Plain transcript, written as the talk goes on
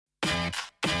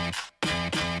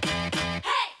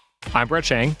I'm Brett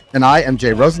Chang. And I am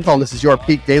Jay Rosenthal, and this is your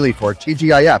Peak Daily for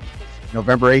TGIF,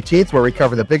 November 18th, where we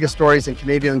cover the biggest stories in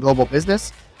Canadian and global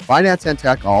business, finance, and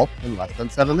tech, all in less than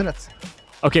 7 minutes.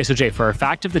 Okay, so Jay, for our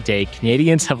fact of the day,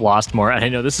 Canadians have lost more, and I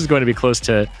know this is going to be close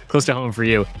to home for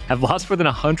you, have lost more than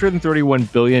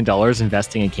 $131 billion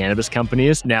investing in cannabis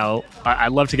companies. Now,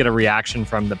 I'd love to get a reaction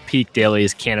from the Peak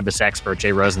Daily's cannabis expert,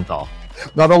 Jay Rosenthal.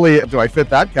 Not only do I fit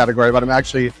that category, but I'm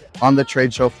actually on the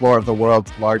trade show floor of the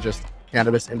world's largest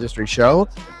cannabis industry show.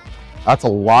 That's a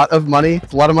lot of money.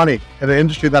 It's a lot of money in an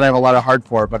industry that I have a lot of heart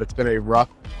for, but it's been a rough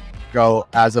go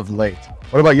as of late.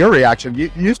 What about your reaction?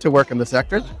 You used to work in the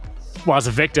sector. Well, as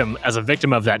a victim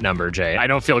of that number, Jay, I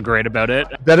don't feel great about it.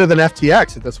 Better than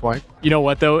FTX at this point. You know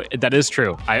what, though? That is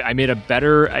true. I made a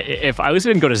better, if I was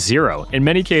didn't go to zero, in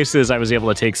many cases, I was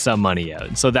able to take some money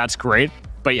out. So that's great.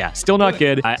 But yeah, still not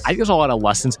good. I think there's a lot of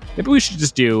lessons. Maybe we should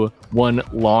just do one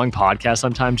long podcast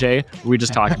sometime, Jay, where we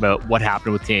just talk about what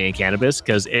happened with Canadian cannabis,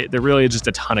 because there really is just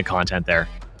a ton of content there.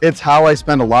 It's how I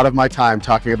spend a lot of my time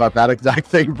talking about that exact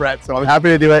thing, Brett. So I'm happy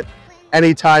to do it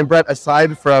anytime. Brett,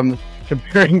 aside from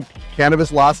comparing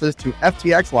cannabis losses to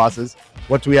FTX losses,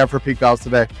 what do we have for peak values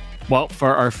today? Well,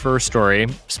 for our first story,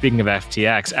 speaking of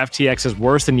FTX is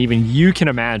worse than even you can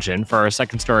imagine. For our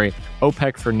second story,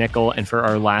 OPEC for nickel. And for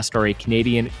our last story,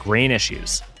 Canadian grain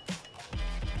issues.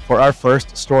 For our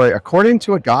first story, according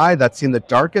to a guy that's seen the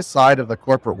darkest side of the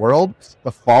corporate world,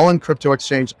 the fallen crypto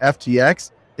exchange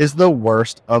FTX is the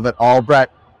worst of it all.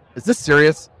 Brett, is this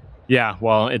serious? Yeah,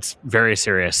 well, it's very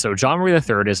serious. So John Marie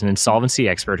III is an insolvency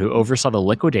expert who oversaw the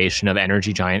liquidation of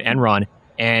energy giant Enron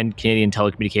and Canadian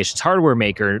telecommunications hardware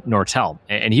maker Nortel.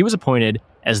 And he was appointed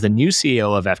as the new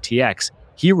CEO of FTX.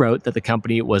 He wrote that the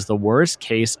company was the worst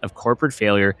case of corporate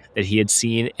failure that he had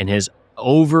seen in his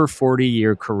over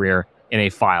 40-year career in a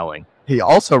filing. He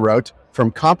also wrote, from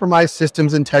compromised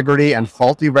systems integrity and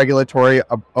faulty regulatory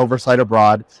oversight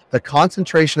abroad, the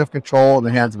concentration of control in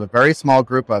the hands of a very small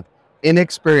group of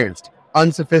inexperienced,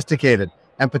 unsophisticated,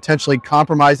 and potentially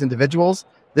compromised individuals,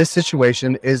 this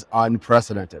situation is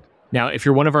unprecedented. Now, if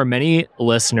you're one of our many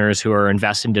listeners who are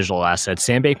invested in digital assets,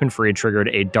 Sam Bankman-Fried triggered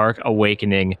a dark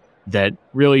awakening that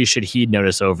really you should heed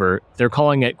notice over. They're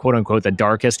calling it, quote unquote, the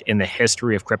darkest in the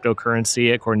history of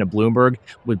cryptocurrency, according to Bloomberg,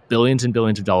 with billions and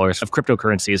billions of dollars of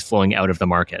cryptocurrencies flowing out of the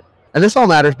market. And this all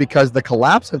matters because the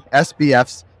collapse of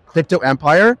SBF's crypto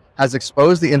empire has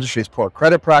exposed the industry's poor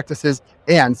credit practices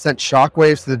and sent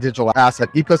shockwaves to the digital asset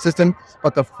ecosystem,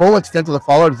 but the full extent of the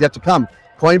fallout is yet to come.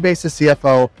 Coinbase's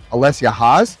CFO, Alessia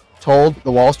Haas, told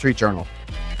the Wall Street Journal.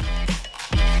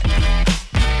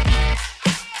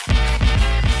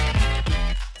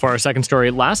 For our second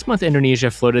story, last month, Indonesia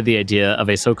floated the idea of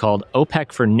a so-called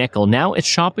OPEC for nickel. Now it's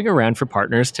shopping around for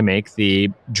partners to make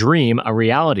the dream a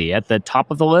reality. At the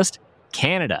top of the list,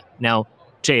 Canada. Now,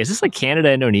 Jay, is this like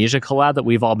Canada-Indonesia collab that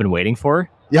we've all been waiting for?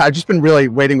 Yeah, I've just been really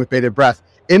waiting with bated breath.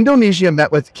 Indonesia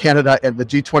met with Canada at the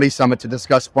G20 summit to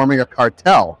discuss forming a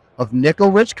cartel of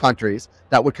nickel-rich countries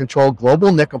that would control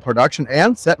global nickel production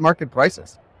and set market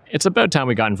prices. It's about time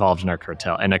we got involved in a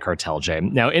cartel, Jay.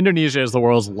 Now, Indonesia is the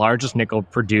world's largest nickel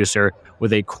producer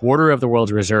with a quarter of the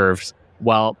world's reserves,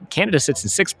 while Canada sits in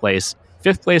sixth place.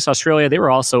 Fifth place, Australia, they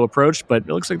were also approached, but it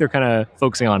looks like they're kind of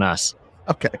focusing on us.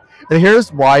 Okay, and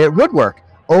here's why it would work.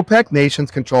 OPEC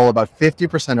nations control about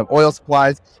 50% of oil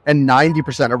supplies and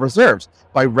 90% of reserves.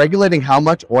 By regulating how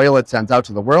much oil it sends out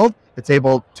to the world, it's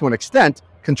able, to an extent,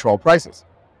 control prices.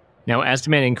 Now, as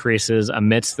demand increases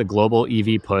amidst the global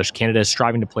EV push, Canada is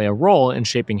striving to play a role in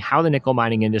shaping how the nickel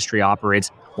mining industry operates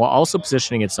while also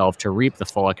positioning itself to reap the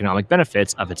full economic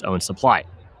benefits of its own supply.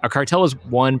 A cartel is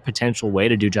one potential way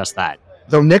to do just that.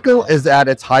 Though nickel is at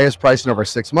its highest price in over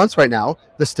 6 months right now,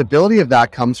 the stability of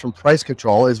that comes from price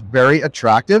control is very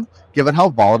attractive given how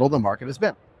volatile the market has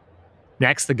been.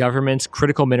 Next, the government's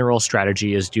critical mineral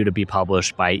strategy is due to be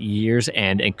published by year's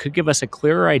end and could give us a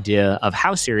clearer idea of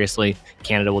how seriously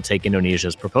Canada will take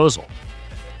Indonesia's proposal.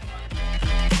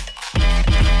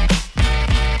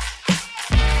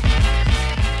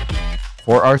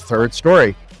 For our third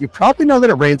story, you probably know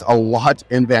that it rains a lot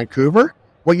in Vancouver.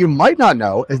 What you might not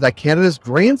know is that Canada's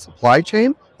grain supply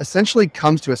chain essentially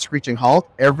comes to a screeching halt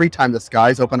every time the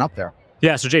skies open up there.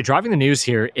 Yeah, so Jay, driving the news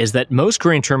here is that most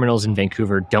grain terminals in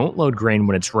Vancouver don't load grain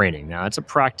when it's raining. Now, it's a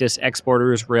practice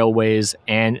exporters, railways,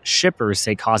 and shippers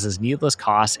say causes needless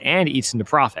costs and eats into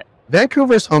profit.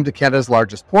 Vancouver is home to Canada's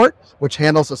largest port, which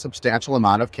handles a substantial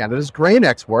amount of Canada's grain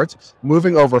exports,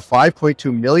 moving over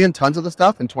 5.2 million tons of the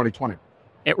stuff in 2020.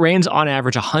 It rains on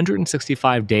average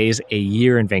 165 days a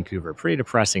year in Vancouver. Pretty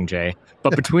depressing, Jay.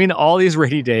 But between all these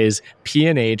rainy days,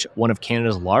 P&H, one of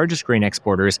Canada's largest grain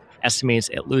exporters, estimates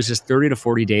it loses 30 to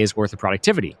 40 days worth of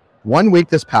productivity. 1 week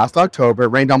this past October, it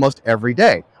rained almost every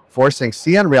day, forcing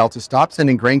CN Rail to stop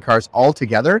sending grain cars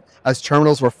altogether as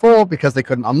terminals were full because they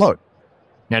couldn't unload.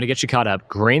 Now, to get you caught up,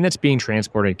 grain that's being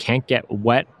transported can't get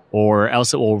wet or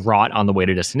else it will rot on the way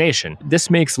to destination. This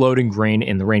makes loading grain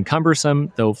in the rain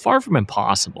cumbersome, though far from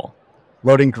impossible.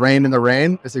 Loading grain in the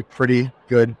rain is a pretty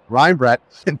good rhyme, Brett.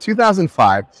 In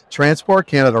 2005, Transport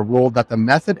Canada ruled that the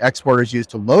method exporters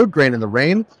used to load grain in the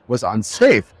rain was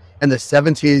unsafe. In the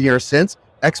 17 years since,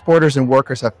 exporters and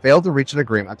workers have failed to reach an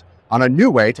agreement on a new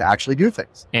way to actually do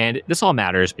things. And this all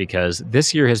matters because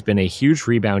this year has been a huge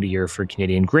rebound year for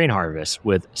Canadian grain harvest.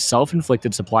 With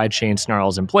self-inflicted supply chain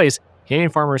snarls in place,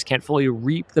 Canadian farmers can't fully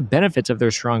reap the benefits of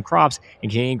their strong crops,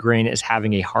 and Canadian grain is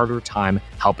having a harder time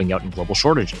helping out in global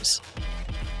shortages.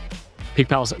 Peak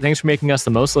Pals, thanks for making us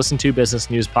the most listened to business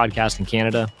news podcast in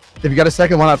Canada. If you got a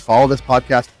second, why not follow this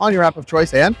podcast on your app of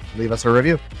choice and leave us a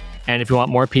review. And if you want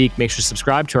more Peak, make sure to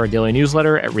subscribe to our daily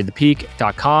newsletter at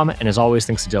readthepeak.com. And as always,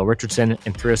 thanks to Dale Richardson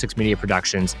and 306 Media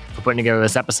Productions for putting together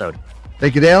this episode.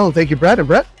 Thank you, Dale, and thank you, Brett. And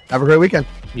Brett, have a great weekend.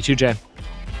 You too, Jay.